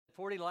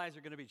40 lives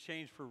are going to be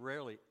changed for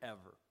rarely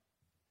ever.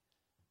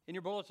 In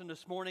your bulletin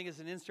this morning is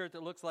an insert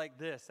that looks like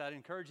this. I'd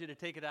encourage you to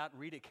take it out and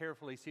read it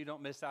carefully so you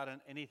don't miss out on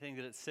anything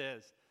that it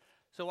says.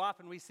 So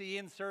often we see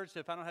inserts,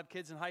 if I don't have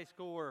kids in high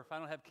school or if I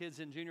don't have kids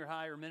in junior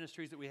high or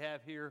ministries that we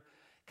have here,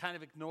 kind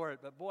of ignore it.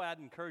 But boy, I'd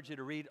encourage you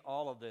to read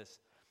all of this.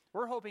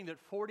 We're hoping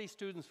that 40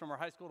 students from our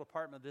high school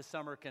department this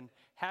summer can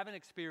have an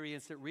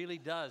experience that really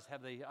does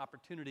have the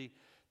opportunity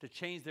to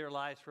change their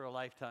lives for a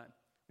lifetime.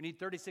 We need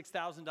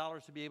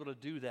 $36,000 to be able to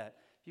do that.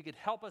 If you could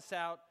help us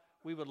out,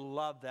 we would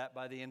love that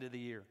by the end of the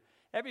year.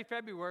 Every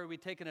February, we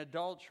take an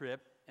adult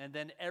trip, and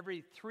then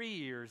every 3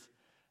 years,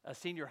 a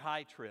senior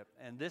high trip.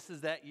 And this is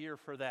that year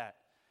for that.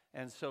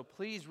 And so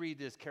please read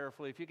this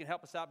carefully. If you can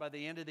help us out by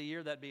the end of the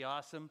year, that'd be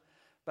awesome.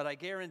 But I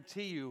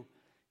guarantee you,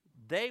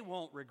 they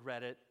won't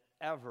regret it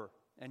ever.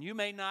 And you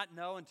may not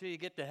know until you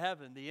get to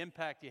heaven the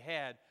impact you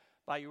had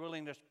by your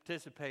willingness to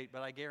participate,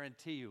 but I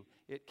guarantee you,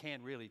 it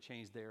can really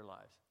change their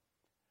lives.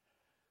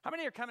 How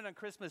many are coming on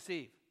Christmas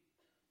Eve?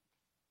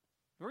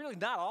 Really,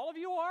 not all of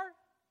you are?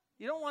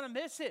 You don't want to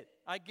miss it.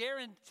 I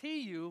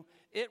guarantee you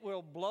it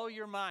will blow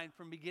your mind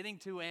from beginning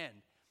to end.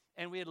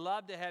 And we'd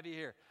love to have you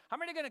here. How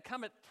many are going to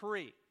come at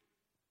 3?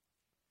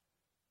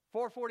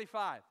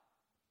 4:45?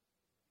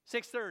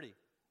 6:30?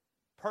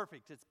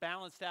 Perfect. It's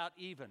balanced out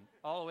even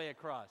all the way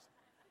across.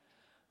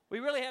 We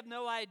really have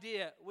no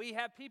idea. We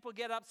have people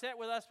get upset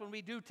with us when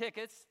we do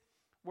tickets.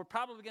 We're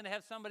probably going to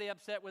have somebody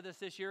upset with us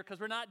this year because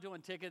we're not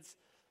doing tickets.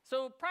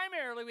 So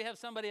primarily we have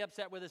somebody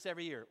upset with us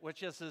every year,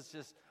 which is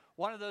just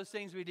one of those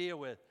things we deal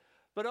with.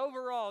 But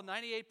overall,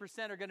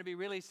 98% are going to be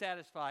really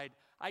satisfied.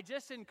 I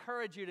just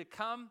encourage you to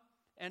come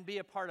and be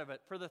a part of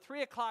it. For the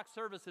 3 o'clock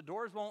service, the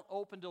doors won't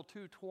open till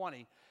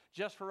 2:20,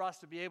 just for us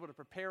to be able to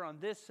prepare on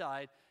this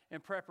side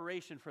in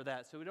preparation for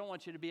that. So we don't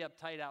want you to be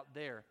uptight out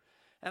there.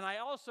 And I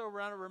also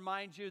want to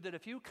remind you that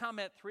if you come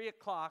at 3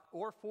 o'clock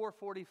or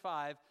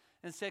 4:45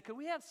 and say, could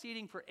we have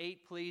seating for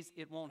 8, please?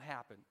 It won't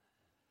happen.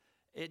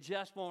 It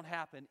just won't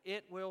happen.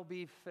 It will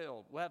be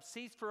filled. We'll have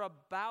seats for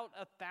about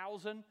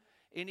 1,000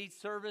 in each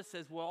service,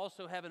 as we'll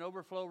also have an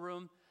overflow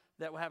room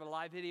that will have a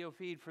live video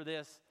feed for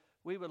this.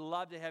 We would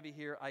love to have you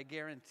here. I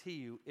guarantee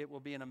you it will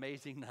be an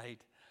amazing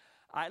night.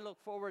 I look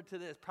forward to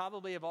this.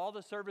 Probably of all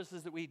the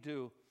services that we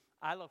do,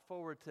 I look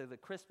forward to the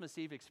Christmas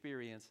Eve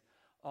experience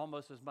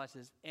almost as much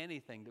as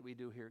anything that we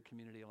do here at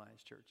Community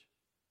Alliance Church.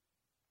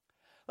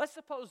 Let's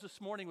suppose this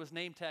morning was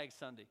Name Tag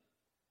Sunday.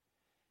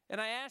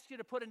 And I asked you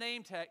to put a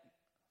name tag.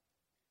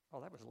 Oh,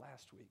 that was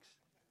last week's.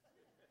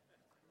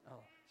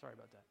 Oh, sorry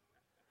about that.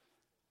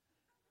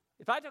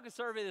 If I took a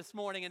survey this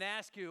morning and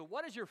asked you,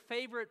 what is your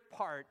favorite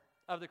part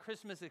of the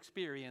Christmas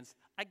experience,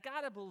 I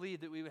got to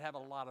believe that we would have a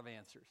lot of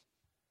answers.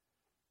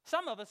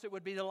 Some of us, it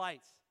would be the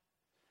lights.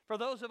 For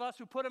those of us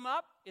who put them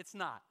up, it's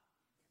not.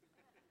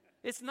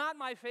 It's not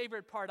my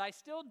favorite part. I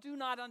still do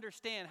not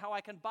understand how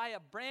I can buy a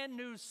brand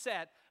new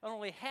set and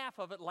only half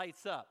of it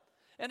lights up.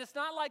 And it's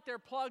not like they're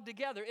plugged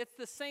together. It's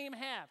the same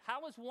half.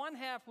 How is one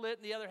half lit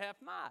and the other half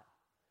not?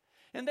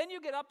 And then you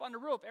get up on the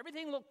roof.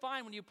 Everything looked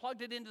fine when you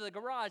plugged it into the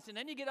garage. And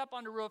then you get up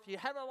on the roof. You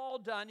have it all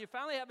done. You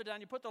finally have it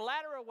done. You put the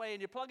ladder away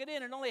and you plug it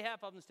in and only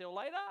half of them still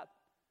light up.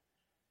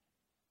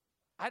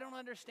 I don't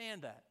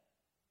understand that.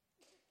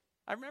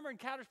 I remember in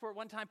Coudersport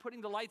one time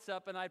putting the lights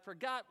up, and I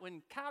forgot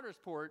when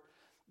Coudersport,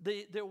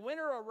 the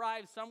winter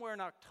arrives somewhere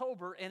in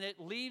October and it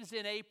leaves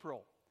in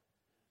April.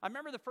 I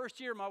remember the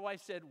first year my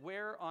wife said,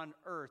 "Where on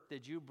earth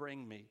did you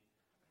bring me?"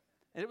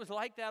 And it was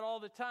like that all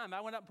the time. I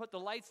went up and put the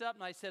lights up,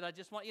 and I said, "I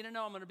just want you to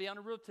know I'm going to be on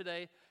the roof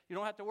today. You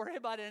don't have to worry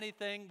about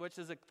anything," which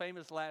is a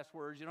famous last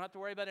words. You don't have to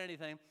worry about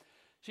anything.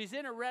 She's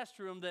in a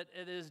restroom that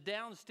it is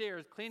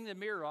downstairs cleaning the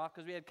mirror off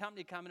because we had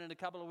company coming in a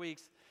couple of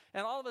weeks.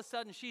 And all of a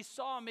sudden, she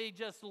saw me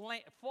just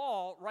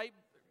fall right.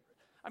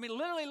 I mean,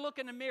 literally look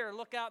in the mirror,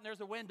 look out, and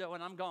there's a window,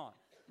 and I'm gone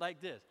like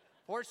this.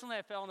 Fortunately,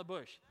 I fell in the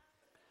bush.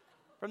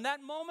 From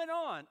that moment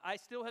on, I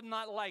still have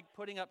not liked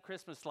putting up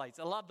Christmas lights.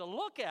 I love to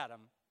look at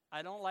them.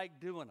 I don't like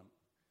doing them.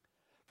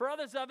 For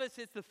others of us,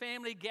 it's the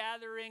family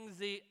gatherings,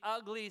 the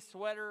ugly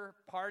sweater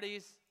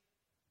parties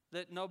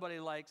that nobody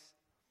likes.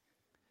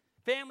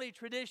 Family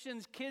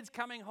traditions, kids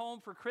coming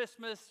home for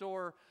Christmas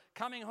or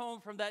coming home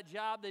from that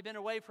job. They've been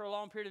away for a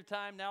long period of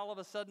time. Now all of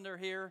a sudden they're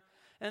here.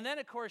 And then,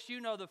 of course,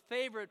 you know the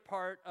favorite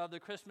part of the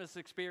Christmas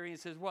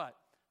experience is what?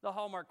 The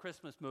Hallmark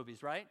Christmas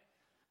movies, right?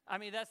 I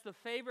mean, that's the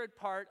favorite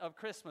part of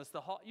Christmas.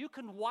 You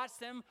can watch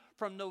them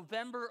from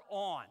November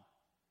on,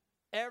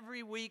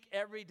 every week,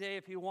 every day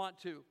if you want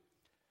to.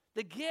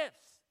 The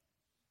gifts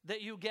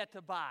that you get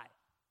to buy,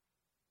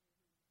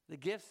 the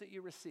gifts that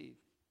you receive.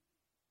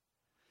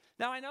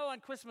 Now, I know on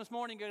Christmas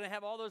morning you're going to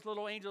have all those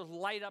little angels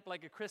light up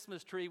like a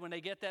Christmas tree when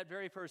they get that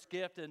very first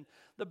gift. And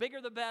the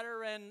bigger the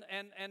better, and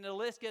the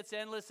list gets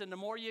endless. And the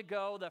more you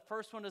go, the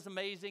first one is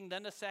amazing,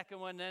 then the second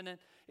one, then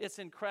it's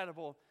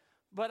incredible.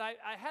 But I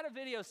had a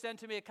video sent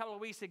to me a couple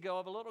of weeks ago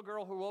of a little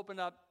girl who opened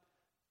up.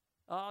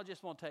 I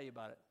just won't tell you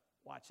about it.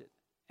 Watch it.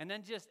 And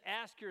then just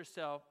ask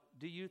yourself,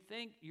 do you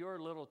think your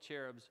little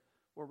cherubs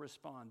will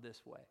respond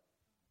this way?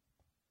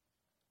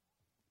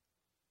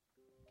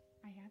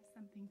 I have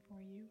something for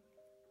you.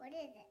 What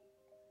is it?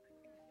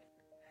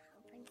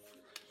 You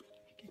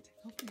get to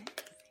open it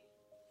and see.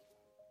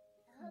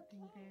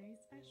 Something very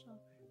special.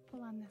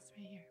 Pull on this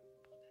right here.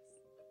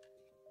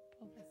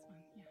 Pull this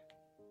one, yeah.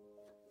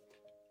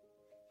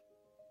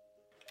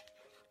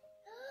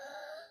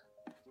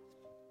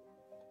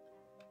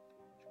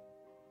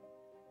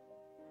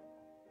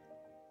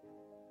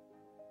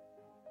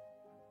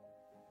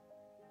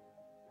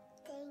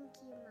 Thank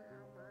you,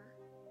 Mama.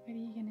 What are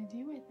you going to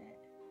do with it?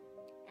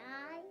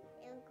 I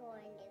am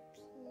going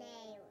to play with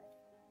it.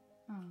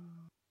 Oh.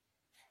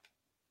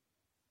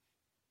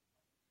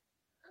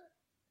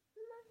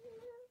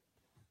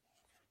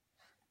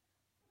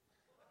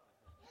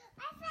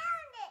 I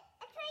found it!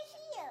 It's right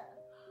here!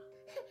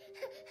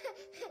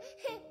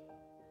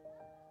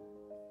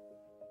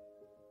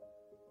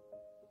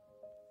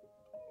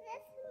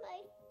 That's my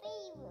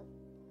favorite.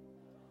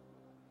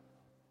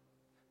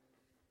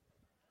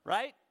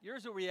 Right?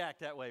 Yours will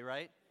react that way,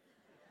 right?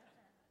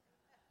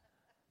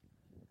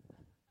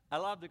 I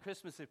love the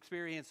Christmas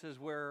experiences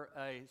where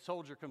a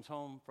soldier comes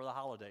home for the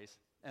holidays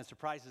and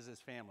surprises his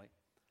family.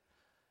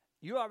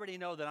 You already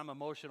know that I'm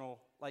emotional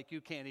like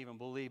you can't even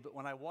believe, but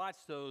when I watch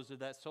those of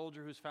that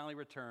soldier who's finally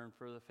returned,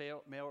 for the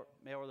male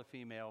or the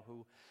female,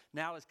 who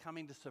now is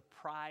coming to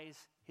surprise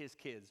his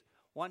kids.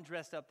 One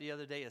dressed up the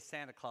other day as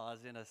Santa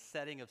Claus in a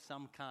setting of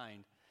some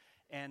kind,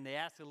 and they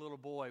asked the little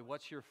boy,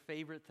 what's your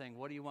favorite thing?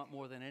 What do you want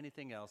more than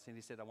anything else? And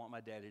he said, I want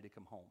my daddy to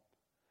come home.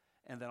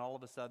 And then all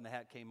of a sudden the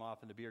hat came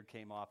off and the beard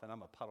came off, and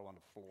I'm a puddle on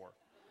the floor,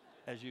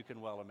 as you can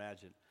well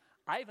imagine.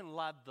 I even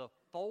love the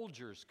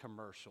Folgers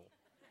commercial,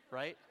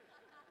 right?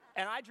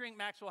 And I drink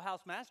Maxwell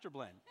House Master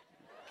Blend.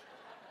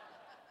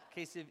 In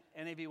case if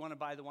any of you want to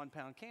buy the 1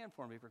 pound can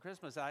for me for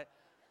Christmas.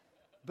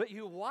 But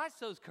you watch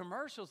those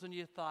commercials and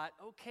you thought,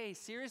 okay,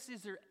 seriously,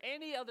 is there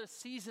any other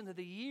season of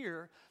the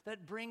year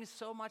that brings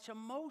so much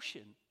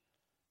emotion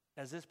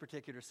as this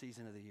particular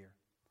season of the year?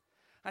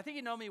 I think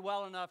you know me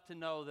well enough to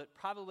know that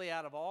probably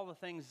out of all the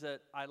things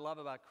that I love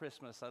about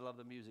Christmas, I love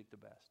the music the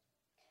best.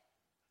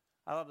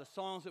 I love the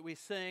songs that we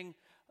sing.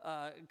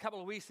 A couple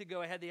of weeks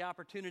ago, I had the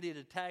opportunity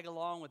to tag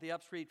along with the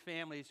Upstreet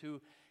families who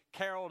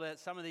caroled at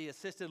some of the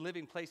assisted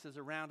living places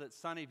around at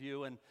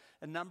Sunnyview, and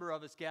a number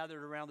of us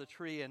gathered around the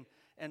tree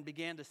and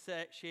began to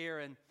share.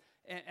 And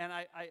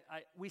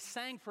we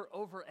sang for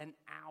over an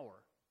hour,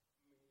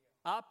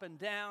 up and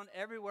down,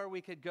 everywhere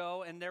we could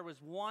go. And there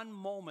was one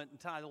moment in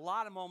time, a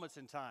lot of moments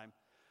in time,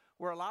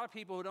 where a lot of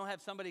people who don't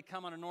have somebody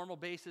come on a normal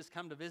basis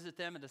come to visit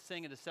them and to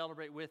sing and to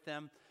celebrate with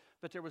them.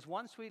 But there was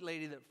one sweet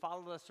lady that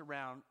followed us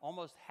around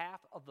almost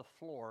half of the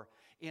floor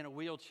in a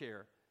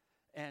wheelchair.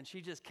 And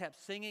she just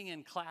kept singing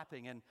and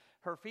clapping. And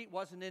her feet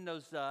wasn't in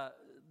those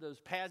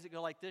pads that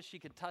go like this. She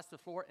could touch the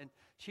floor. And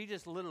she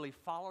just literally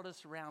followed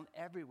us around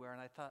everywhere. And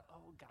I thought,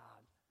 oh, God.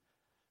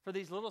 For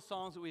these little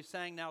songs that we've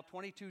sang now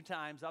 22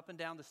 times, up and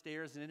down the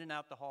stairs and in and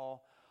out the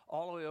hall,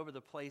 all the way over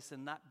the place.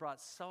 And that brought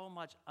so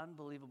much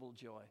unbelievable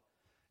joy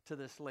to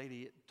this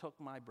lady. It took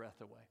my breath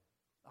away.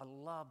 I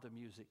love the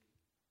music.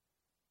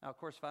 Now, of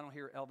course, if I don't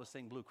hear Elvis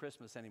sing Blue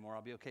Christmas anymore,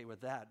 I'll be okay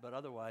with that. But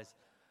otherwise,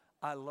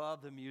 I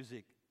love the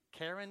music.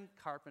 Karen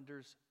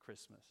Carpenter's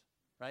Christmas,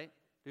 right?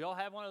 Do you all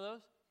have one of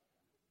those?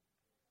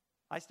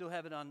 I still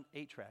have it on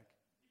 8-track.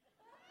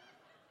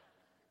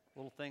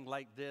 Little thing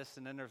like this,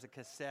 and then there's a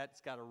cassette.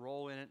 It's got a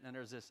roll in it, and then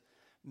there's this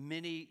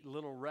mini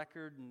little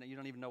record, and you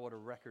don't even know what a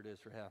record is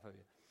for half of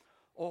you.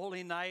 O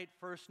Holy Night,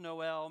 First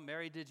Noel,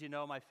 Mary Did You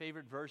Know? My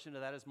favorite version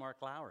of that is Mark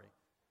Lowry,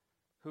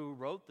 who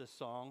wrote this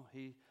song.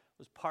 He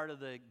was part of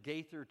the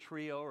Gaither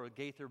Trio or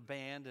Gaither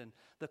Band and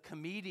the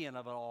comedian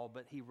of it all,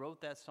 but he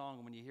wrote that song,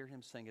 and when you hear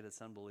him sing it,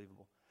 it's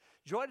unbelievable.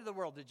 Joy to the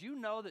World. Did you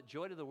know that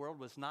Joy to the World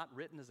was not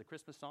written as a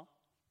Christmas song?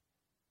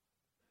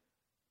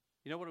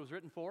 You know what it was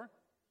written for?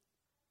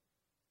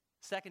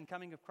 Second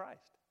coming of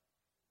Christ.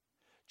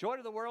 Joy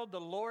to the world, the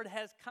Lord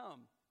has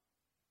come.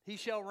 He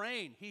shall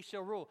reign, he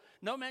shall rule.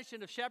 No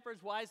mention of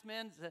shepherds, wise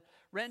men's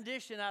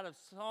rendition out of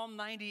Psalm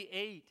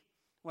 98.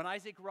 When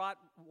Isaac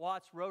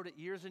Watts wrote it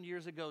years and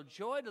years ago,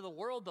 joy to the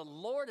world, the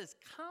Lord has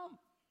come.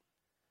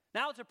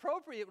 Now, it's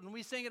appropriate when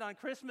we sing it on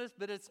Christmas,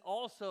 but it's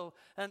also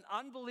an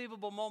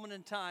unbelievable moment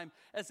in time.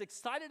 As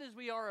excited as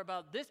we are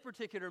about this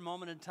particular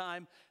moment in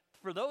time,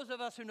 for those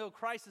of us who know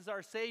Christ as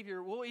our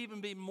Savior, we'll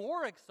even be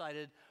more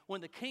excited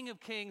when the King of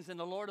Kings and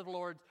the Lord of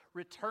Lords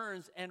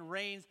returns and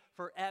reigns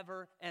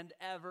forever and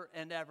ever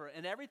and ever.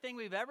 And everything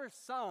we've ever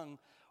sung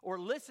or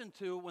listened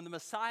to when the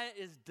Messiah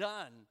is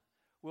done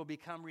will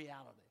become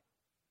reality.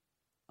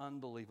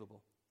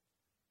 Unbelievable.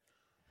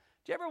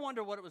 Do you ever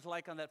wonder what it was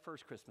like on that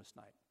first Christmas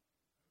night?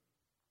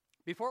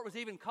 Before it was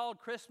even called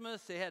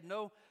Christmas, they had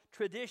no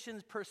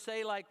traditions per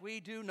se like we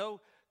do, no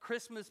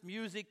Christmas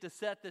music to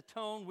set the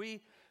tone.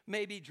 We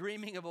may be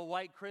dreaming of a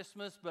white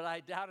Christmas, but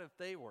I doubt if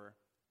they were.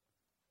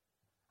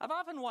 I've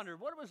often wondered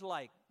what it was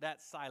like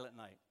that silent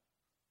night.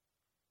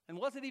 And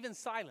was it even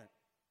silent?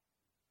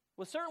 It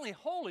was certainly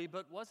holy,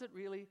 but was it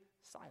really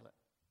silent?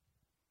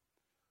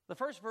 The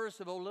first verse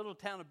of O Little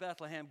Town of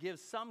Bethlehem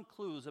gives some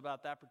clues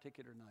about that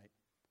particular night.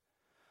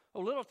 O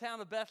little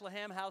town of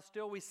Bethlehem, how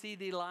still we see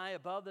thee lie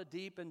above the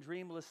deep and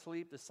dreamless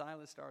sleep, the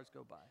silent stars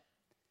go by.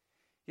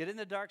 Yet in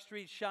the dark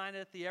street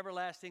shineth the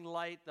everlasting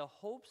light. The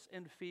hopes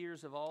and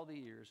fears of all the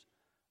years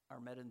are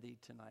met in thee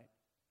tonight.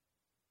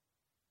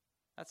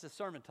 That's the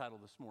sermon title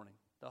this morning.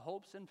 The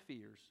hopes and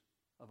fears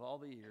of all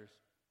the years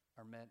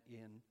are met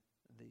in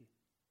thee.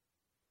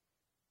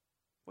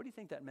 What do you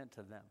think that meant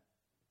to them?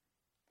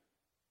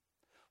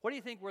 What do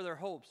you think were their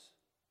hopes?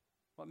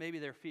 What maybe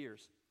their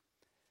fears?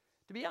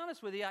 To be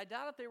honest with you, I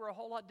doubt if they were a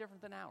whole lot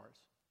different than ours.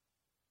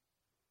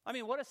 I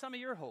mean, what are some of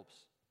your hopes?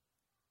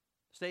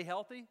 Stay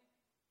healthy,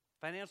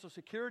 financial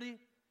security,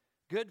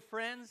 good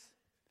friends,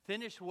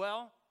 finish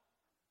well.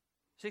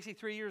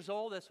 63 years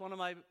old, that's one of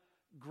my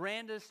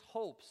grandest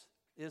hopes,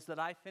 is that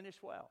I finish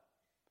well.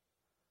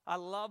 I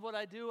love what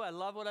I do. I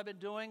love what I've been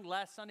doing.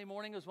 Last Sunday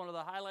morning was one of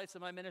the highlights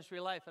of my ministry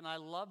life, and I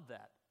love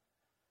that.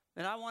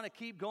 And I want to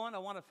keep going. I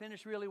want to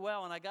finish really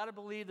well. And I got to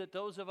believe that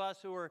those of us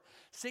who are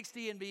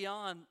 60 and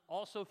beyond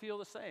also feel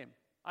the same.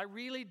 I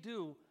really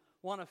do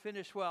want to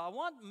finish well. I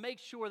want to make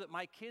sure that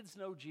my kids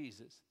know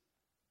Jesus.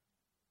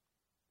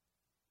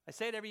 I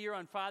say it every year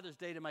on Father's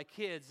Day to my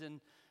kids, and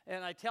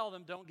I tell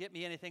them, don't get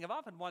me anything. I've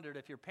often wondered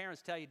if your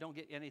parents tell you don't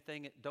get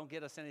anything, don't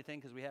get us anything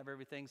because we have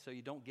everything, so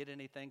you don't get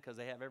anything because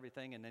they have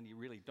everything, and then you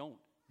really don't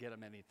get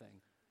them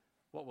anything.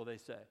 What will they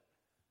say?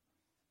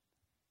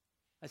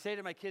 I say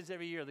to my kids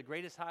every year, the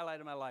greatest highlight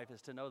of my life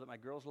is to know that my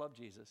girls love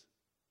Jesus.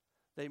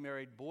 They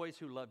married boys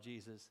who love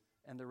Jesus,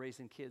 and they're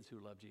raising kids who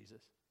love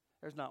Jesus.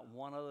 There's not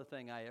one other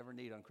thing I ever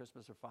need on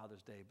Christmas or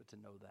Father's Day but to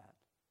know that.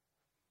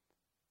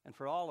 And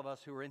for all of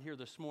us who are in here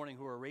this morning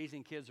who are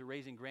raising kids or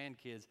raising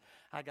grandkids,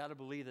 I got to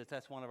believe that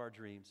that's one of our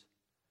dreams,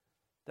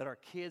 that our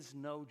kids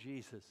know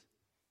Jesus,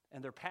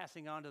 and they're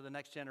passing on to the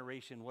next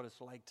generation what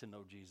it's like to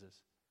know Jesus.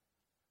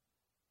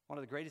 One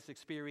of the greatest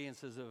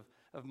experiences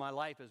of my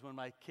life is when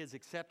my kids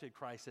accepted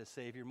Christ as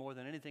Savior more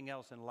than anything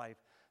else in life.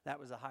 That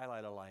was a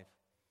highlight of life.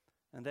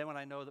 And then when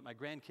I know that my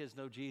grandkids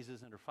know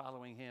Jesus and are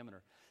following Him and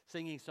are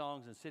singing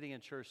songs and sitting in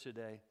church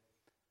today,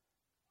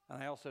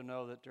 and I also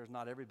know that there's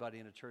not everybody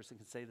in a church that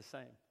can say the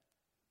same.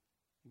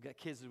 You've got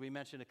kids, as we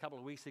mentioned a couple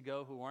of weeks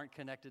ago, who aren't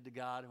connected to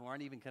God, who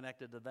aren't even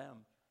connected to them,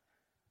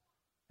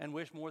 and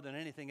wish more than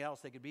anything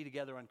else they could be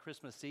together on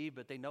Christmas Eve,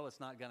 but they know it's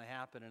not going to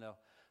happen, and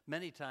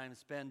many times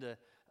spend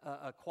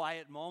a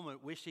quiet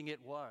moment wishing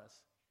it was.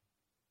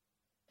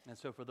 And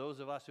so for those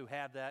of us who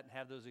have that and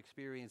have those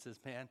experiences,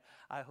 man,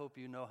 I hope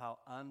you know how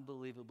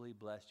unbelievably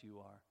blessed you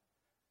are.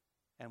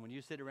 And when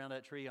you sit around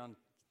that tree on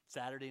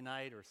Saturday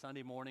night or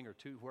Sunday morning or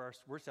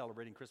we're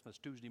celebrating Christmas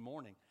Tuesday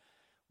morning,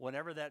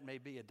 whenever that may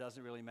be, it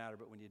doesn't really matter.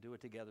 But when you do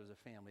it together as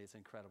a family, it's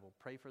incredible.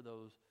 Pray for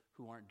those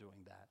who aren't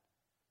doing that,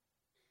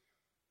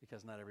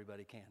 because not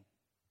everybody can.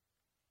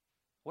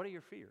 What are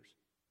your fears?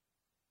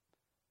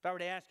 If I were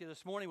to ask you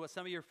this morning what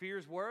some of your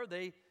fears were,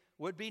 they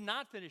would be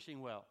not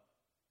finishing well,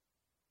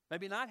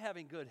 maybe not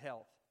having good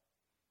health,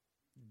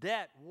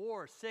 debt,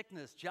 war,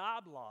 sickness,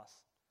 job loss,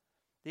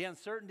 the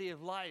uncertainty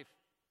of life.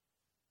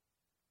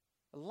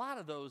 A lot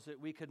of those that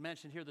we could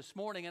mention here this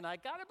morning, and I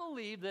got to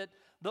believe that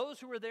those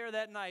who were there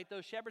that night,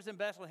 those shepherds in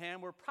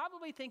Bethlehem, were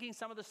probably thinking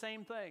some of the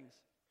same things.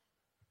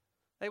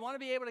 They want to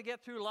be able to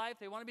get through life.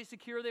 They want to be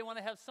secure. They want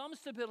to have some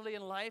stability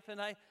in life, and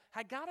I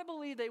got to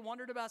believe they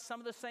wondered about some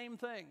of the same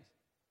things.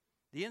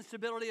 The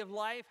instability of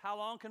life, how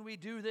long can we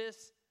do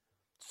this?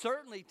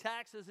 Certainly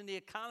taxes and the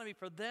economy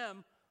for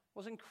them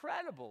was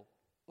incredible,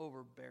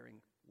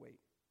 overbearing weight.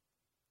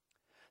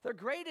 Their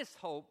greatest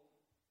hope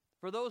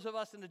for those of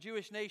us in the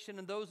Jewish nation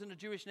and those in the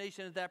Jewish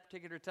nation at that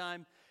particular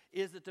time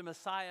is that the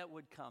Messiah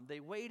would come. They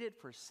waited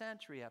for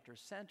century after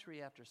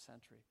century after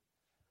century.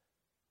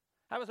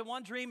 That was the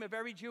one dream of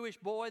every Jewish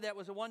boy. That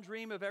was the one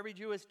dream of every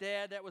Jewish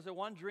dad. That was the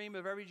one dream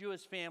of every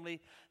Jewish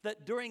family,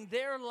 that during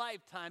their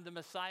lifetime the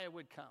Messiah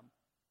would come.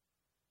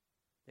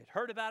 They'd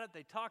heard about it,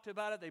 they talked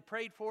about it, they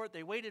prayed for it,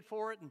 they waited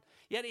for it, and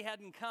yet He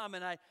hadn't come.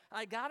 And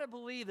I got to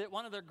believe that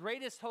one of their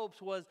greatest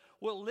hopes was,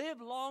 we'll live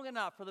long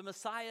enough for the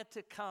Messiah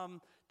to come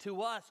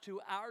to us,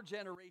 to our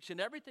generation.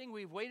 Everything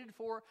we've waited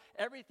for,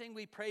 everything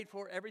we prayed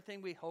for,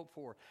 everything we hoped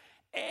for.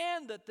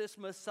 And that this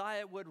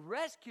Messiah would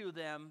rescue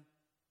them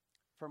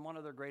from one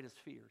of their greatest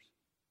fears,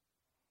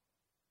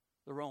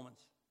 the Romans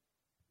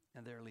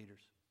and their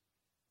leaders.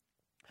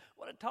 I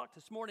want to talk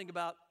this morning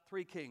about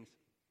three kings.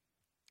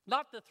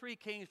 Not the three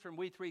kings from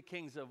We Three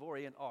Kings of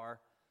Orient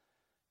are.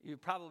 You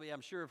probably, I'm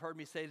sure, have heard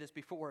me say this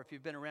before if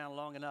you've been around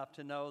long enough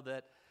to know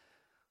that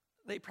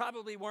they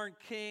probably weren't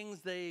kings.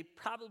 They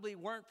probably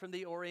weren't from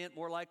the Orient,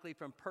 more likely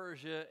from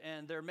Persia,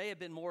 and there may have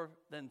been more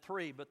than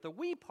three, but the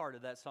we part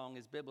of that song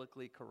is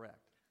biblically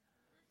correct.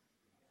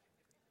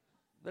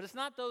 But it's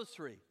not those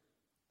three.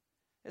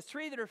 It's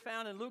three that are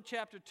found in Luke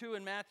chapter 2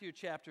 and Matthew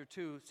chapter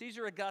 2,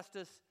 Caesar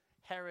Augustus,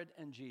 Herod,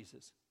 and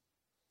Jesus.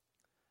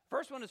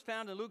 First one is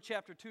found in Luke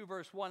chapter 2,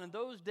 verse 1. In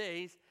those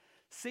days,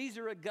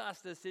 Caesar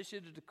Augustus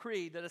issued a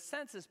decree that a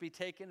census be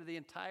taken of the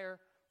entire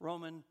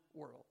Roman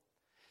world.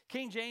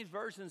 King James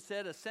Version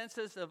said a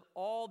census of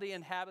all the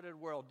inhabited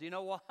world. Do you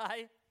know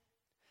why?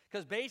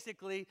 Because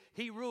basically,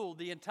 he ruled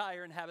the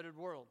entire inhabited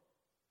world.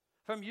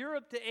 From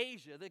Europe to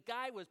Asia, the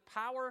guy was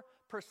power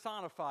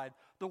personified.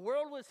 The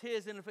world was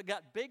his, and if it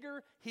got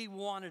bigger, he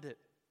wanted it.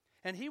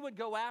 And he would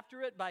go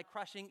after it by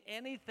crushing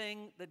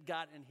anything that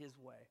got in his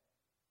way.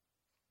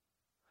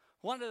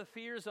 One of the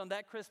fears on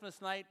that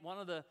Christmas night, one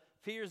of the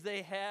fears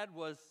they had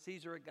was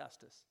Caesar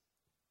Augustus.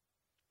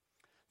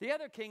 The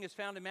other king is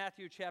found in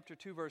Matthew chapter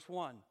 2, verse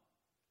 1,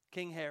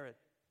 King Herod.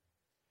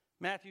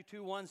 Matthew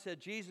 2:1 said,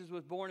 Jesus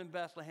was born in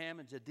Bethlehem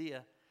in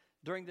Judea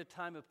during the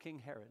time of King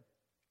Herod.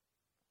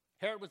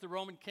 Herod was the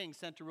Roman king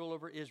sent to rule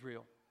over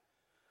Israel.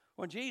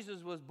 When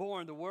Jesus was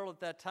born, the world at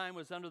that time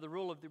was under the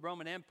rule of the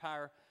Roman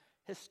Empire,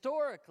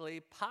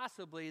 historically,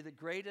 possibly the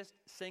greatest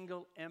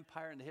single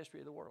empire in the history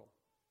of the world.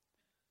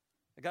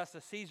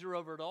 Augustus Caesar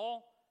over it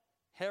all,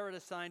 Herod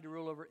assigned to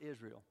rule over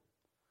Israel.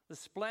 The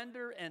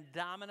splendor and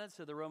dominance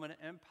of the Roman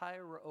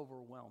Empire were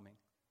overwhelming.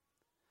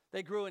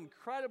 They grew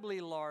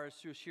incredibly large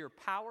through sheer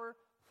power,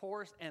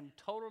 force, and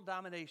total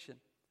domination.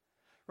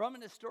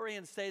 Roman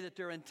historians say that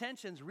their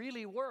intentions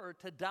really were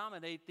to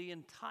dominate the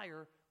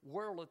entire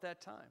world at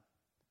that time.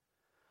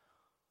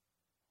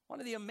 One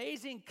of the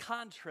amazing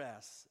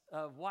contrasts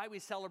of why we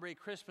celebrate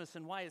Christmas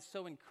and why it's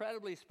so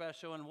incredibly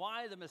special and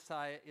why the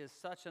Messiah is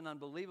such an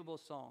unbelievable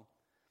song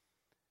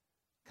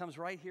comes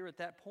right here at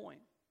that point.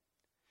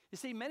 You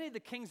see, many of the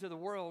kings of the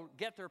world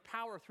get their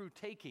power through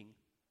taking.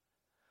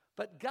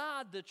 But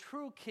God, the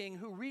true king,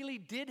 who really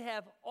did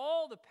have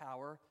all the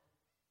power,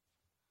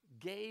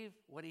 gave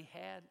what he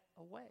had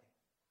away.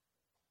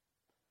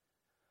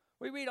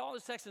 We read all the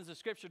sections of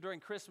Scripture during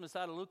Christmas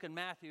out of Luke and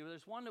Matthew.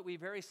 There's one that we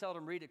very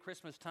seldom read at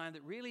Christmas time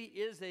that really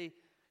is a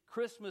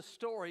Christmas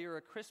story or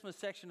a Christmas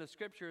section of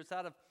Scripture. It's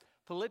out of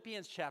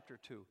Philippians chapter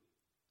 2.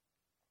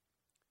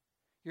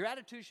 Your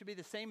attitude should be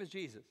the same as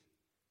Jesus,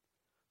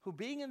 who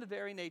being in the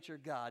very nature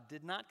of God,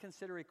 did not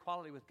consider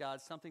equality with God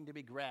something to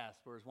be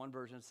grasped, or as one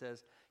version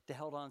says, to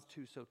held on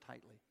to so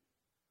tightly.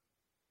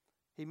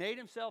 He made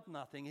himself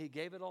nothing. He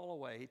gave it all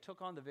away. He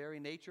took on the very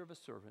nature of a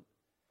servant,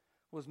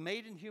 was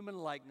made in human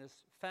likeness,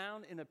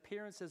 found in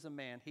appearance as a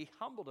man. He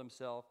humbled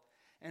himself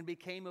and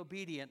became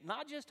obedient,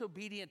 not just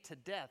obedient to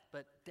death,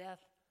 but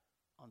death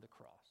on the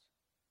cross.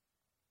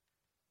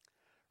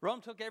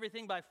 Rome took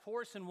everything by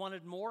force and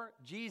wanted more.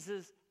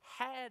 Jesus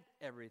had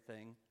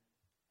everything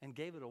and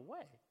gave it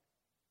away.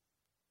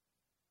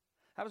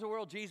 That was the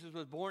world Jesus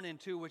was born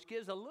into, which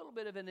gives a little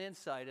bit of an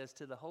insight as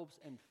to the hopes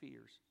and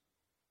fears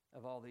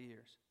of all the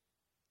years.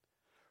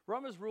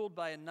 Rome was ruled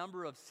by a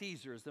number of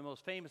Caesars, the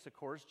most famous, of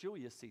course,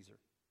 Julius Caesar.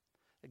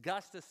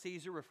 Augustus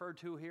Caesar, referred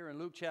to here in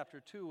Luke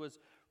chapter 2, was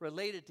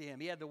related to him.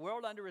 He had the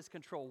world under his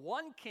control.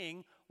 One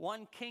king,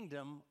 one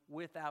kingdom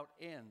without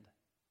end.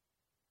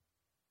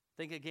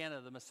 Think again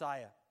of the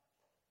Messiah.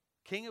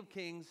 King of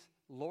kings,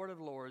 Lord of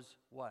lords,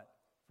 what?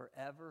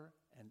 Forever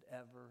and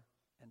ever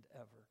and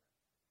ever.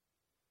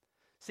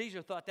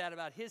 Caesar thought that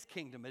about his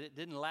kingdom, but it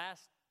didn't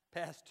last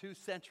past 2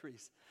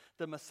 centuries.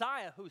 The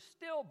Messiah, who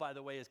still, by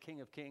the way, is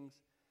King of kings,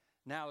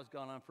 now has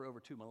gone on for over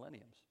 2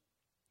 millenniums.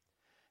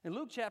 In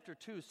Luke chapter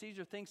 2,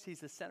 Caesar thinks he's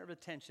the center of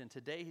attention.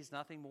 Today, he's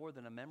nothing more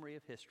than a memory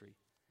of history.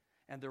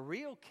 And the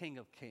real King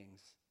of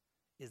kings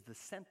is the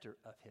center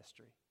of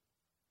history.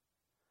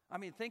 I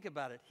mean, think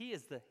about it. He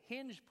is the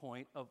hinge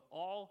point of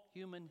all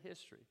human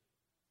history.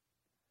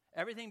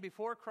 Everything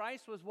before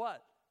Christ was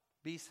what?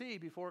 BC,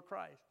 before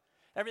Christ.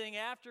 Everything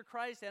after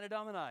Christ, Anno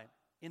Domini,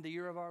 in the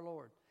year of our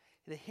Lord.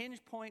 The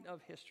hinge point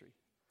of history.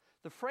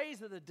 The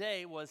phrase of the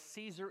day was,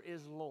 Caesar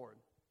is Lord.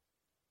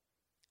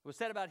 It was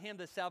said about him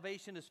that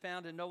salvation is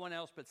found in no one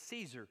else but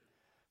Caesar,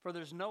 for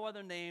there's no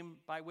other name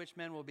by which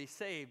men will be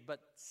saved,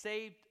 but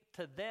saved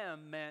to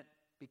them meant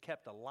be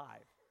kept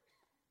alive.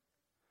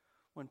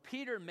 When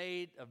Peter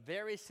made a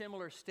very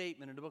similar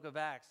statement in the book of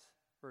Acts,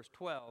 verse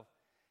 12,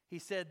 he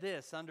said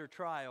this under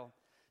trial,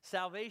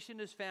 salvation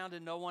is found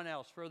in no one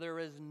else, for there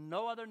is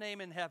no other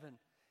name in heaven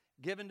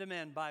given to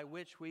men by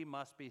which we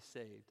must be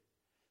saved.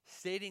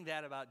 Stating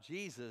that about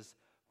Jesus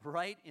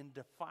right in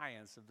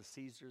defiance of the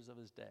Caesars of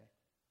his day.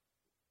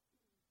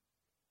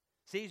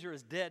 Caesar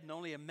is dead and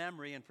only a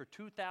memory, and for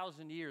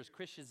 2,000 years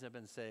Christians have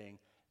been saying,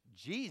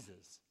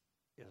 Jesus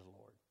is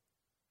Lord.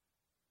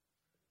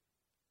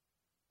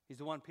 He's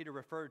the one Peter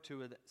referred to,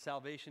 that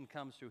salvation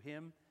comes through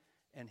him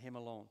and him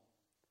alone.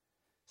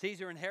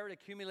 Caesar and Herod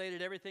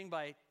accumulated everything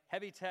by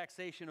heavy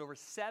taxation. Over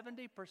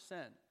 70%,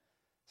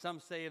 some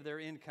say, of their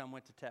income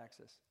went to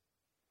taxes.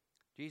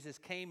 Jesus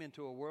came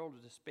into a world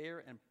of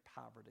despair and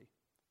poverty.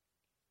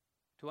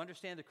 To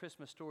understand the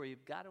Christmas story,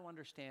 you've got to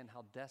understand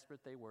how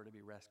desperate they were to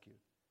be rescued.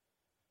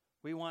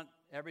 We want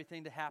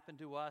everything to happen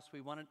to us.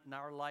 We want it in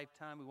our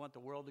lifetime. We want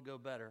the world to go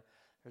better.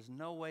 There's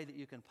no way that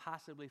you can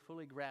possibly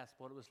fully grasp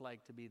what it was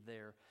like to be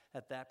there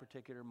at that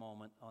particular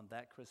moment on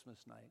that Christmas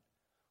night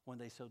when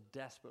they so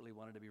desperately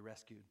wanted to be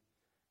rescued.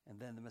 And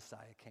then the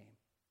Messiah came.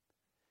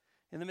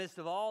 In the midst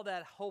of all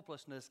that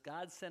hopelessness,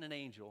 God sent an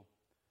angel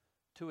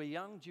to a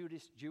young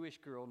Jewish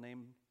girl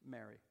named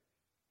Mary.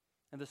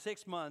 In the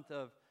 6th month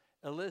of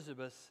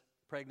Elizabeth's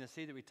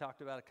pregnancy that we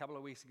talked about a couple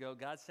of weeks ago,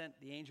 God sent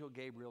the angel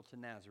Gabriel to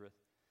Nazareth,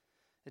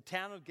 the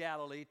town of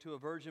Galilee, to a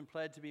virgin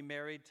pledged to be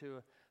married to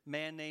a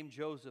man named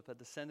Joseph, a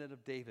descendant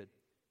of David.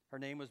 Her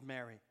name was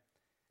Mary.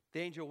 The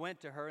angel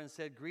went to her and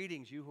said,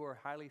 greetings, you who are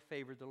highly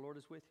favored, the Lord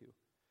is with you.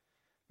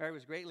 Mary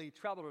was greatly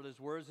troubled at his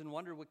words and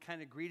wondered what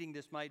kind of greeting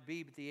this might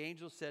be. But the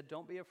angel said,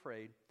 "Don't be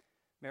afraid.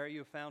 Mary, you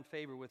have found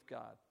favor with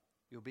God.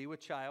 You'll be with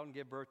child and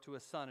give birth to a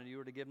son, and you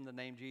are to give him the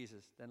name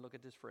Jesus." Then look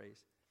at this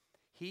phrase.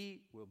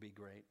 "He will be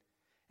great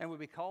and will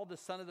be called the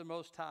Son of the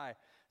Most High.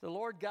 The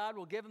Lord God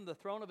will give him the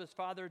throne of his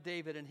father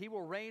David, and he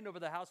will reign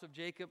over the house of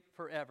Jacob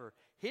forever.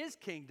 His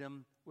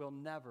kingdom will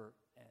never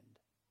end."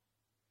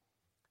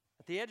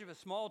 At the edge of a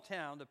small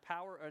town, the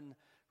power and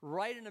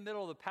right in the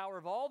middle of the power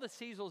of all the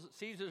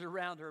Caesars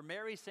around her,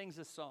 Mary sings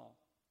a song.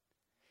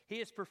 He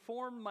has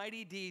performed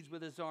mighty deeds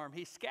with his arm.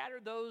 He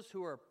scattered those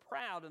who are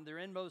proud in their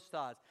inmost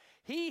thoughts.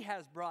 He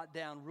has brought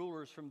down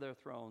rulers from their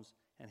thrones,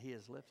 and he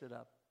has lifted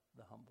up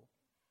the humble.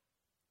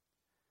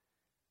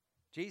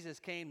 Jesus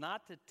came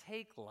not to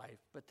take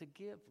life, but to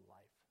give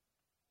life.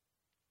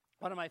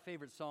 One of my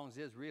favorite songs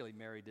is really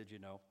 "Mary, Did You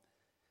Know?"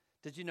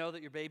 Did you know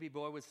that your baby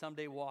boy would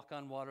someday walk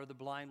on water? The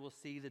blind will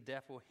see, the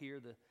deaf will hear,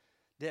 the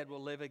dead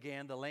will live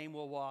again, the lame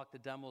will walk, the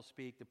dumb will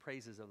speak, the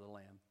praises of the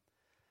Lamb.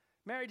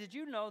 Mary, did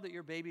you know that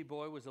your baby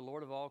boy was the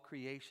Lord of all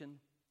creation?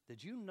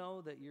 Did you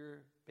know that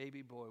your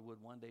baby boy would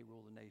one day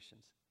rule the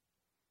nations?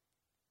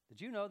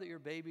 Did you know that your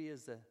baby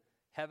is the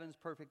heaven's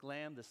perfect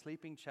lamb? The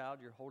sleeping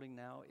child you're holding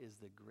now is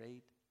the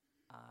great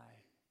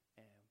I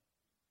am.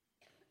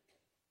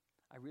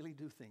 I really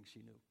do think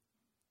she knew.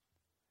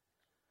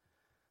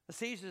 The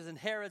Caesars and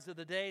Herods of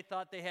the day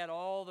thought they had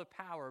all the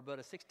power, but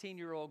a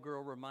 16-year-old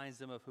girl reminds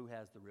them of who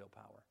has the real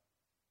power.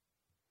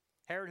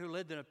 Herod, who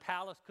lived in a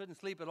palace, couldn't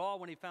sleep at all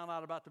when he found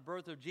out about the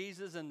birth of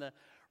Jesus, and the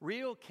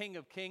real King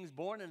of Kings,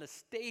 born in a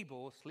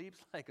stable,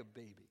 sleeps like a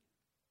baby.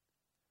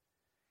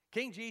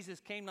 King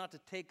Jesus came not to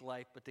take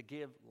life, but to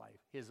give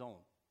life, his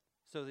own,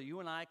 so that you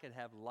and I could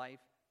have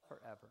life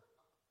forever.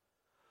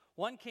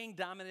 One king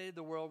dominated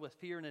the world with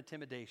fear and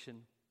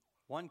intimidation.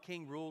 One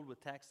king ruled with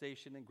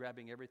taxation and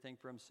grabbing everything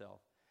for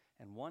himself.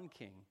 And one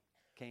king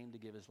came to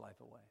give his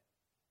life away.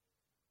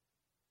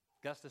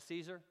 Augustus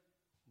Caesar,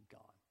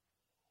 gone.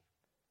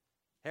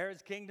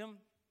 Herod's kingdom,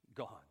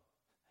 gone.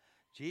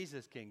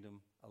 Jesus'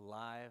 kingdom,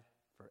 alive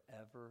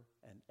forever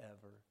and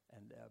ever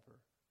and ever.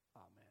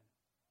 Amen.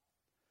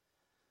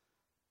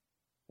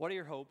 What are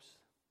your hopes?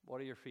 What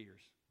are your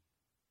fears?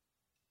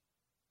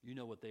 You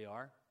know what they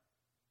are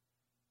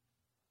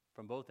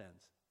from both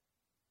ends.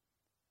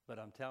 But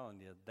I'm telling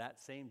you,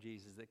 that same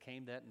Jesus that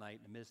came that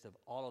night in the midst of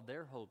all of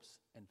their hopes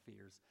and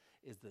fears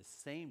is the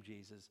same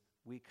Jesus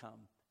we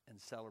come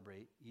and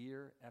celebrate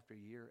year after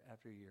year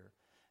after year.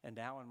 And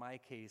now in my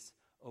case,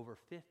 over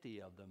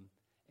 50 of them,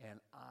 and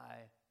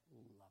I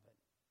love it.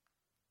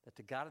 That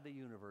the God of the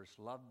universe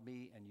loved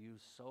me and you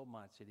so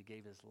much that he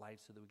gave his life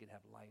so that we could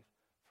have life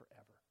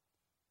forever.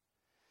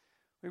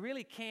 We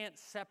really can't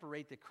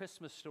separate the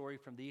Christmas story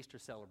from the Easter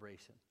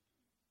celebration.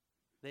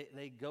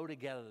 They go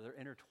together, they're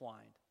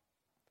intertwined.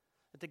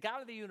 That the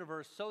God of the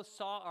universe so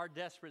saw our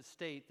desperate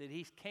state that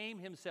he came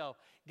himself,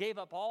 gave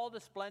up all the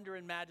splendor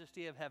and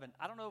majesty of heaven.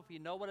 I don't know if you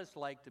know what it's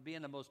like to be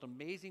in the most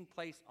amazing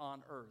place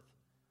on earth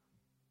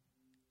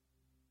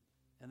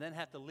and then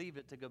have to leave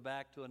it to go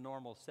back to a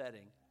normal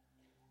setting.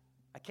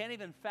 I can't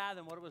even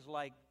fathom what it was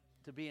like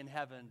to be in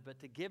heaven, but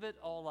to give it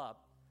all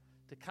up,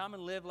 to come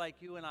and live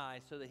like you and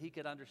I so that he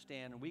could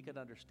understand and we could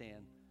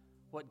understand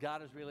what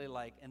God is really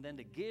like, and then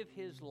to give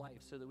his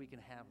life so that we can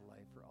have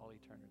life for all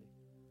eternity.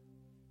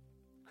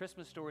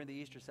 Christmas story and the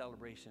Easter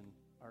celebration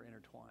are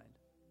intertwined.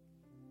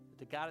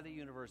 The God of the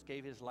universe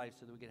gave his life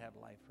so that we could have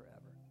life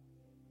forever.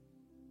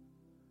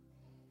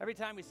 Every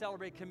time we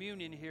celebrate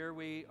communion here,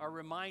 we are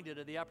reminded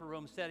of the upper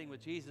room setting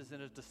with Jesus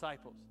and his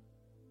disciples.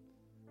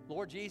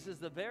 Lord Jesus,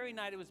 the very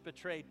night it was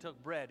betrayed,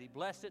 took bread. He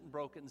blessed it and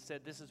broke it and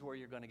said, "This is where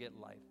you're going to get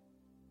life."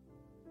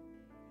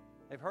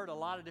 They've heard a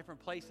lot of different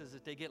places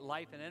that they get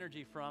life and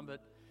energy from,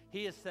 but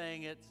he is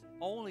saying it's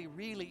only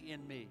really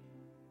in me.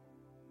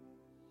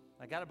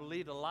 I got to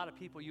believe that a lot of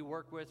people you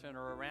work with and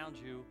are around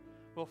you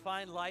will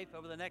find life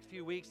over the next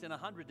few weeks in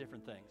 100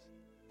 different things.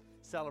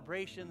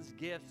 Celebrations,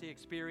 gifts, the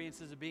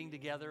experiences of being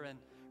together and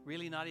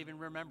really not even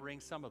remembering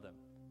some of them,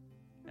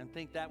 and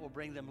think that will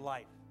bring them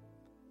life.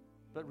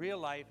 But real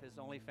life is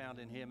only found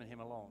in him and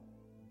him alone.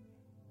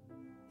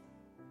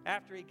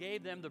 After he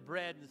gave them the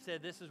bread and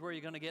said, "This is where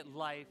you're going to get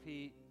life,"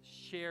 he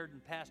shared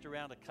and passed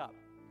around a cup.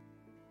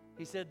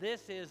 He said,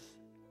 "This is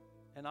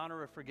an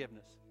honor of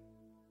forgiveness."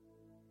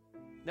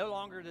 No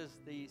longer does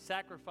the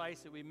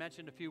sacrifice that we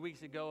mentioned a few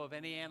weeks ago of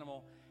any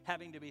animal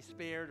having to be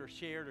spared or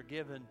shared or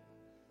given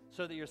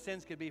so that your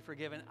sins could be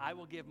forgiven. I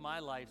will give my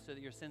life so that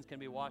your sins can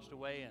be washed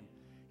away and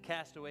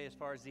cast away as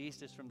far as the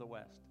east is from the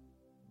west.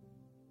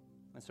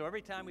 And so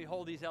every time we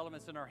hold these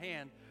elements in our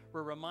hand,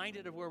 we're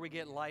reminded of where we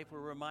get life.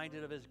 We're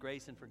reminded of his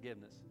grace and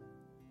forgiveness.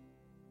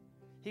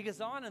 He goes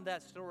on in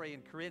that story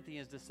in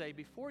Corinthians to say,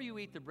 before you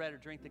eat the bread or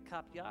drink the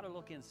cup, you ought to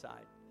look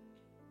inside.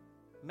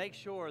 Make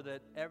sure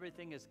that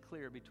everything is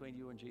clear between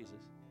you and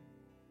Jesus.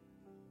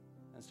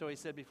 And so he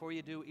said, before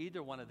you do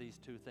either one of these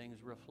two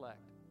things,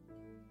 reflect.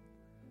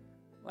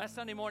 Last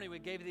Sunday morning, we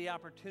gave you the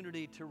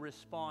opportunity to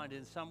respond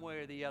in some way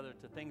or the other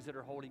to things that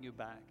are holding you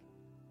back.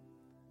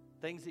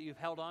 Things that you've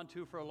held on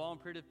to for a long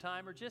period of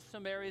time, or just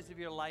some areas of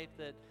your life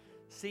that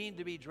seem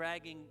to be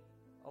dragging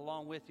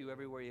along with you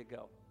everywhere you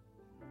go.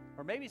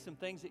 Or maybe some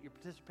things that you're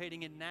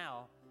participating in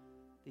now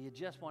that you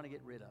just want to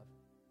get rid of.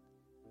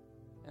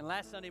 And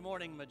last Sunday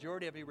morning, the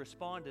majority of you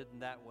responded in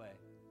that way.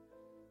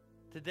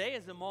 Today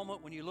is a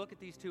moment when you look at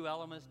these two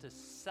elements to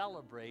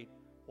celebrate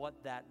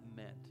what that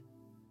meant.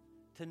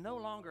 To no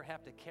longer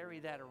have to carry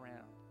that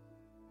around.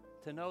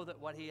 To know that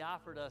what He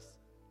offered us,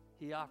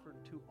 He offered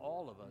to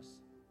all of us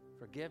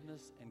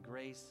forgiveness and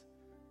grace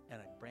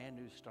and a brand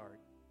new start.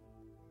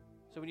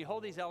 So when you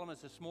hold these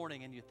elements this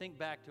morning and you think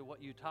back to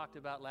what you talked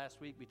about last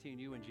week between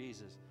you and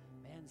Jesus,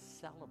 man,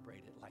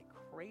 celebrate it like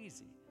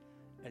crazy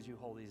as you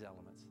hold these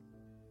elements.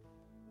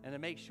 And to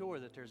make sure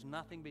that there's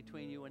nothing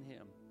between you and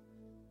Him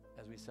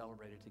as we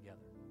celebrate it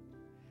together.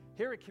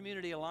 Here at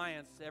Community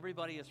Alliance,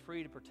 everybody is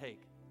free to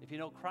partake. If you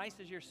know Christ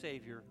as your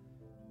Savior,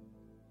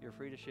 you're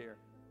free to share.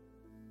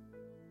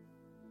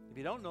 If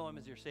you don't know Him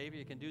as your Savior,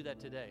 you can do that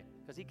today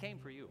because He came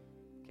for you,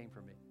 came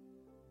for me.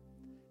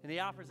 And He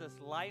offers us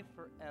life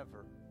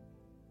forever.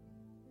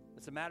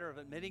 It's a matter of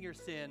admitting your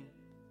sin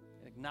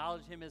and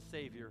acknowledge Him as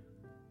Savior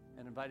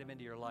and invite Him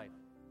into your life.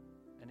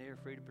 And then you're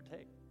free to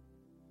partake.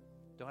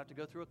 Don't have to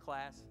go through a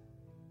class.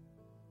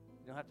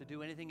 You don't have to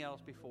do anything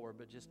else before,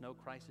 but just know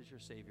Christ as your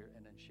Savior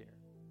and then share.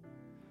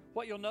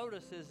 What you'll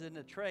notice is in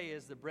the tray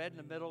is the bread in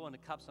the middle and the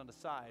cups on the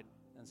side.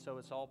 And so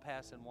it's all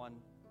passed in one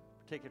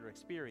particular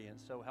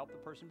experience. So help the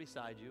person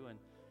beside you and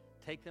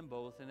take them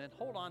both and then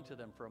hold on to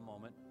them for a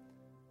moment.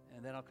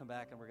 And then I'll come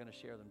back and we're going to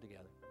share them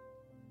together.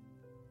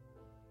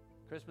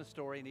 Christmas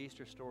story and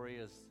Easter story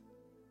is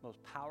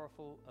most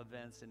powerful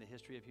events in the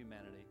history of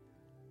humanity,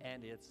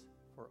 and it's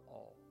for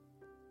all.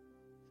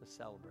 So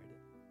celebrate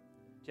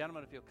it.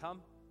 Gentlemen, if you'll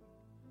come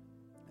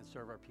and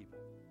serve our people.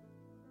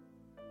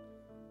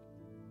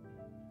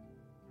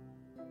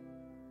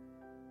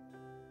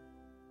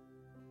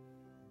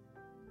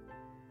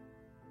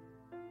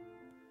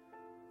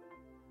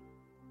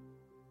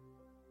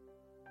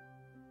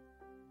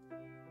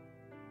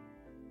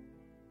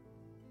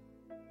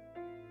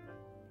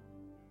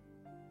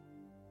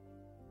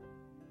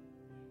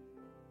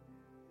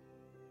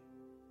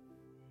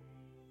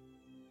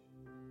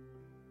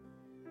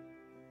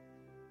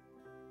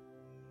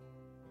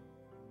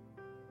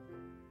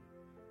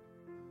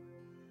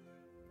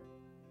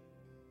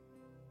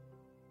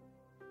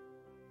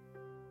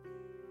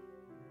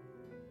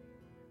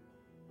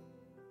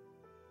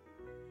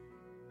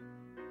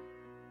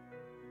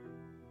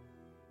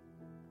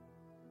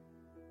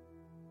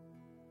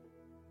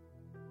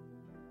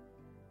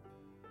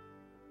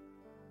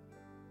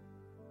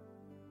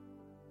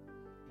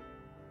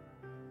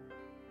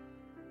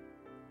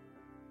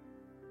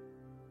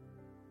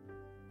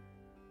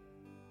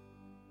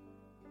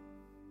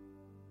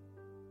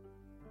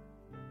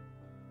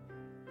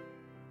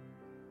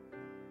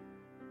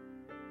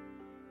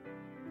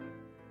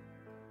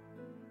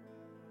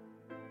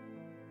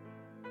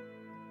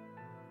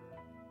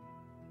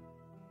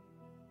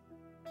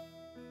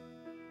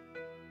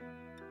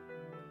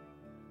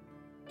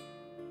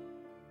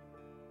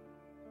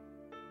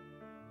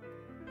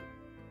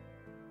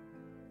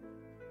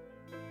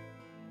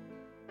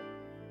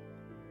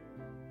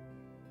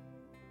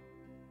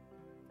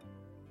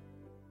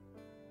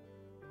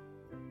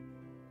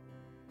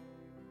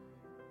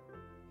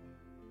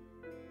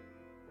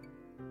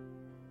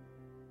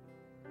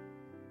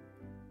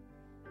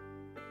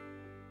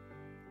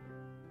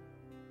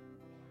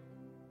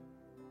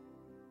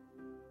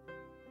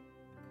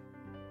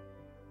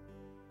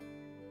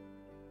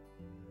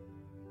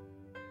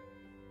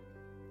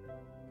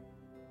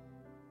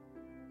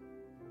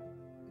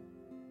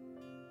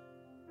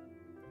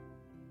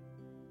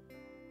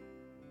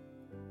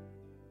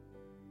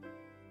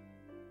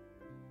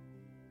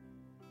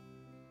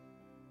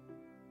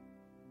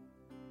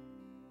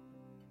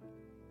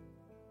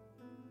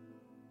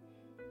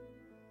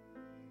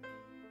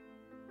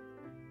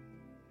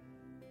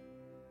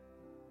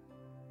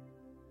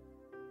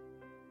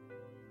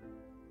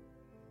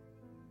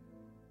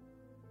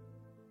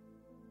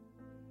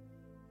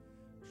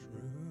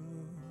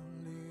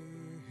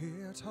 He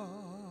taught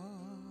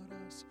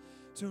us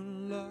to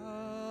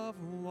love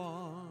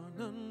one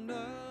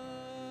another.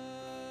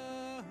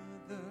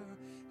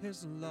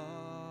 His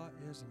law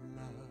is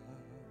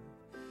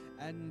love,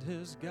 and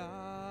His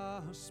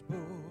gospel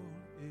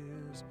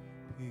is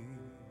peace.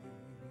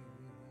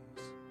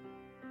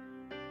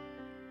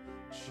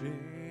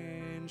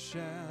 Chain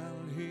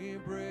shall He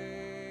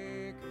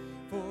break,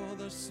 for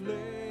the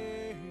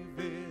slave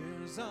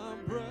is our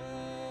brother,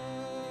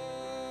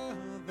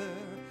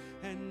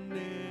 and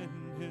in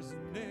His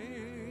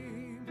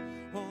name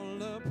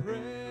all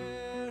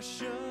oppression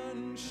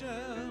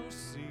shall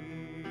cease.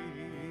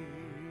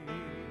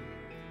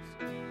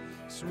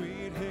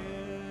 Sweet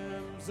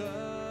hymns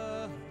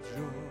of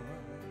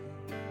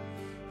joy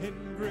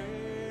in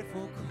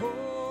grateful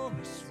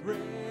chorus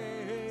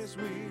raise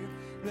we,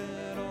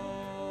 let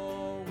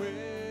all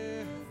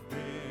within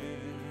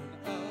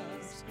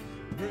us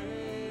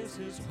praise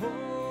His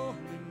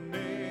holy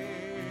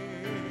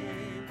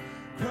name.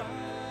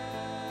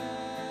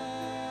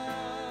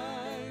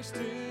 Christ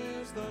Christ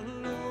is the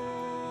Lord.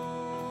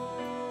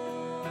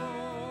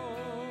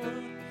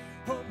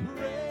 Oh,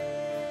 praise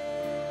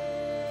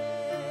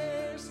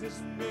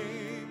His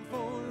name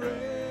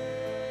forever.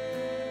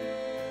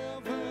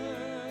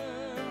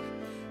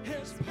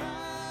 His power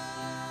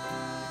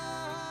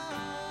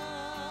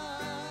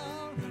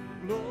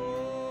and glory,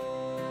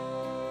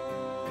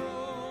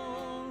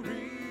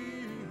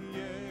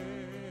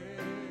 yeah,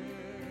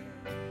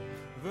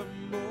 the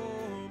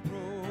more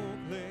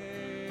proclaim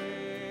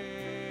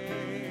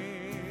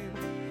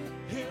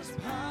His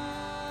power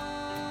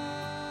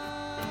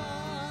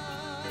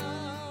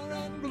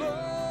and glory,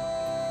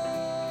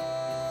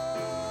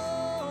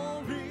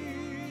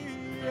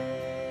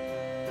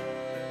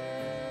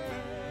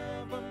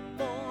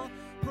 evermore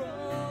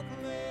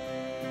proclaim.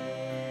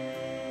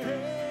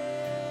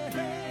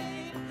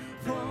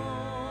 Fall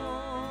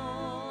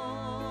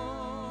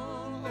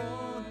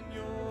on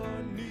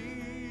your knees.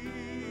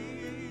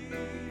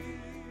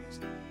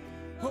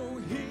 Oh,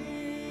 hear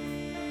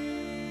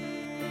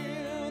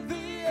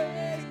the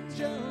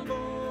angel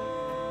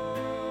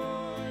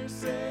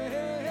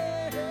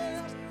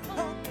voices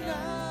on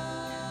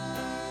night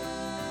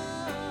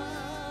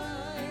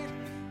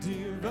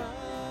divine,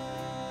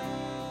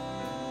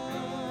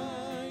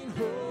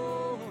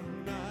 oh,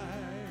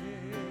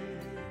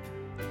 night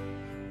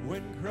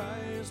when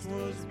Christ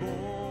was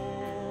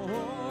born.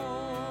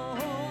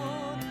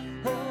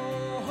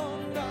 Oh,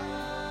 night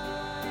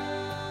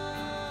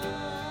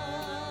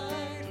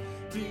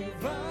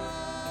divine,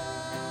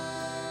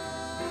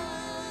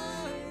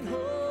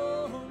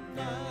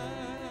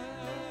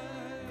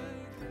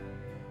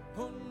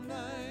 oh,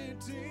 night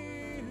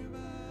divine,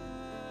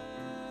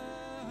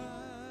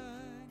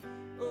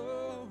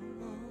 oh.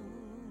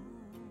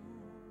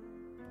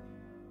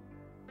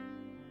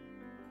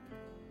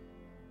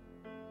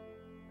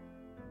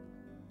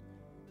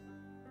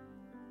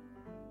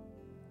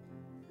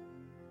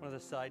 One of the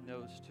side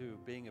notes to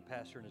being a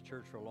pastor in a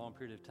church for a long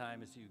period of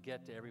time is you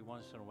get to every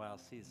once in a while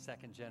see a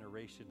second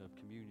generation of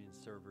communion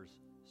servers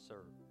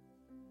serve.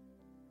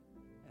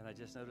 And I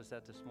just noticed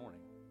that this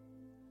morning.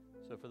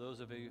 So for those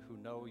of you who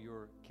know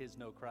your kids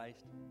know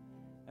Christ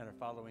and are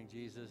following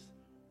Jesus,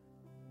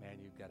 man,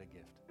 you've got a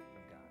gift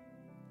from God.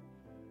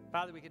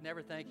 Father, we could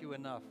never thank you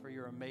enough for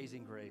your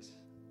amazing grace.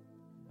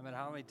 No matter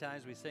how many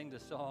times we sing the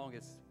song,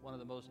 it's one of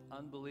the most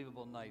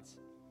unbelievable nights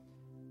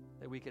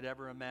that we could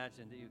ever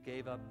imagine, that you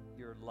gave up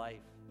your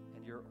life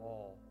and your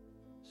all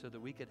so that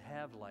we could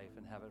have life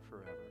and have it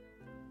forever.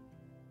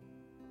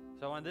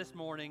 So on this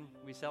morning,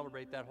 we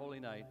celebrate that holy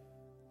night,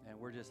 and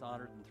we're just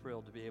honored and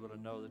thrilled to be able to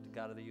know that the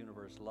God of the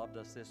universe loved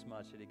us this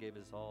much that He gave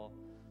us all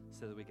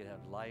so that we could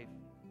have life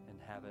and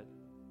have it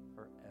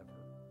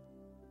forever.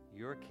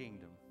 Your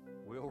kingdom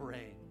will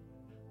reign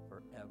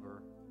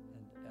forever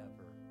and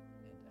ever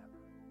and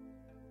ever.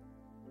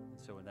 And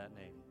so in that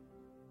name,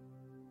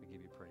 we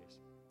give you praise.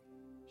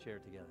 Share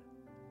it together.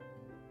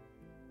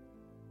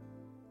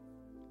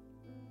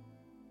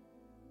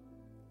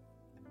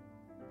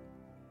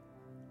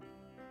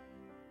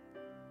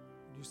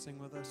 Would you sing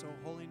with us, O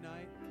Holy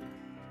Night?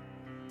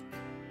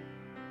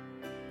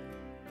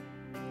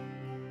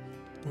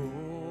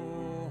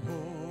 Oh,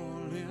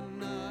 holy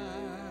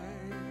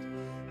night,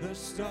 the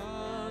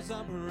stars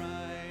are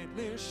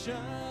brightly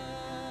shining.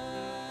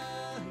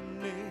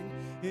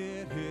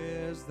 It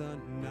is the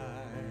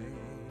night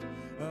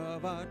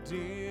of our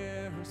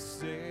dear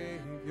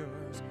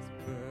Savior's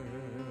birth.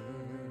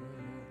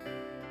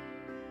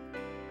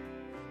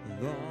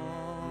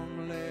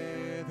 Long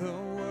lay the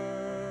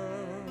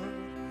world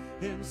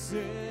in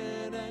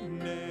sin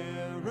and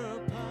error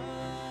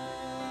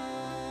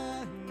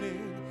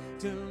pining,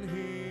 till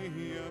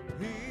He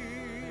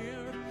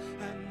appeared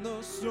and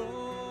the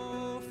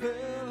soul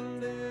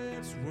felt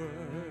its worth.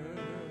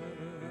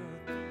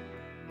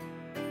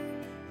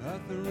 A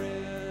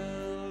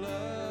thrill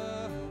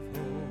of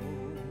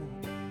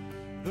hope,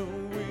 the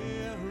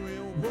weary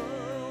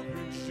world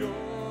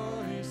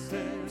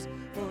rejoices,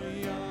 for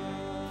yonder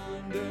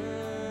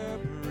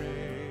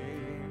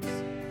breaks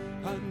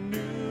a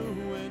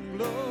new and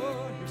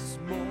glorious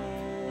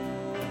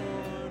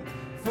morn.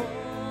 Fall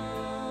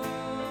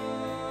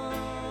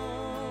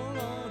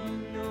on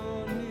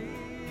your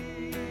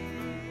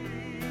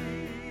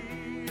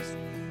knees.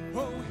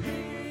 Oh,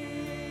 hear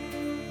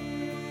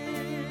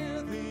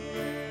the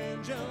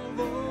angel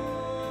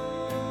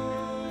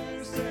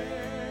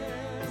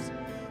voices.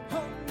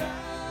 Oh, night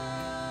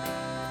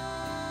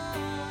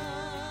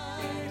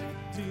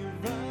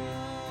divine,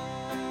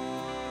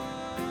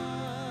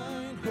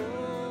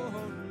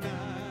 oh,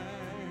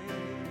 night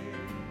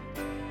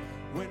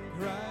when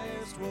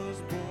Christ was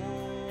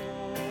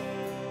born.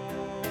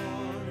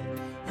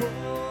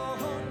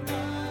 Oh,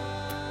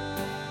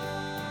 night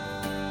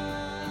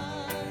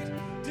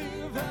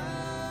divine,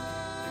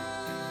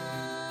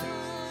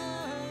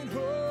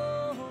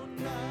 oh,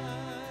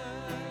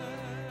 night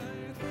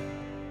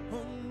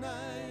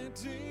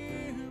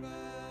divine.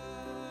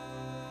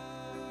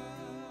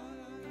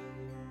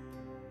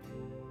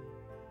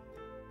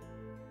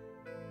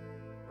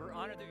 We're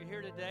honored that you're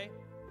here today,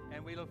 and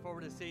And we look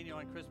forward to seeing you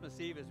on Christmas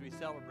Eve as we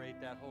celebrate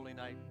that holy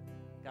night.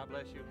 God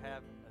bless you.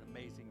 Have an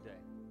amazing day.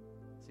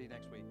 See you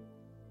next week.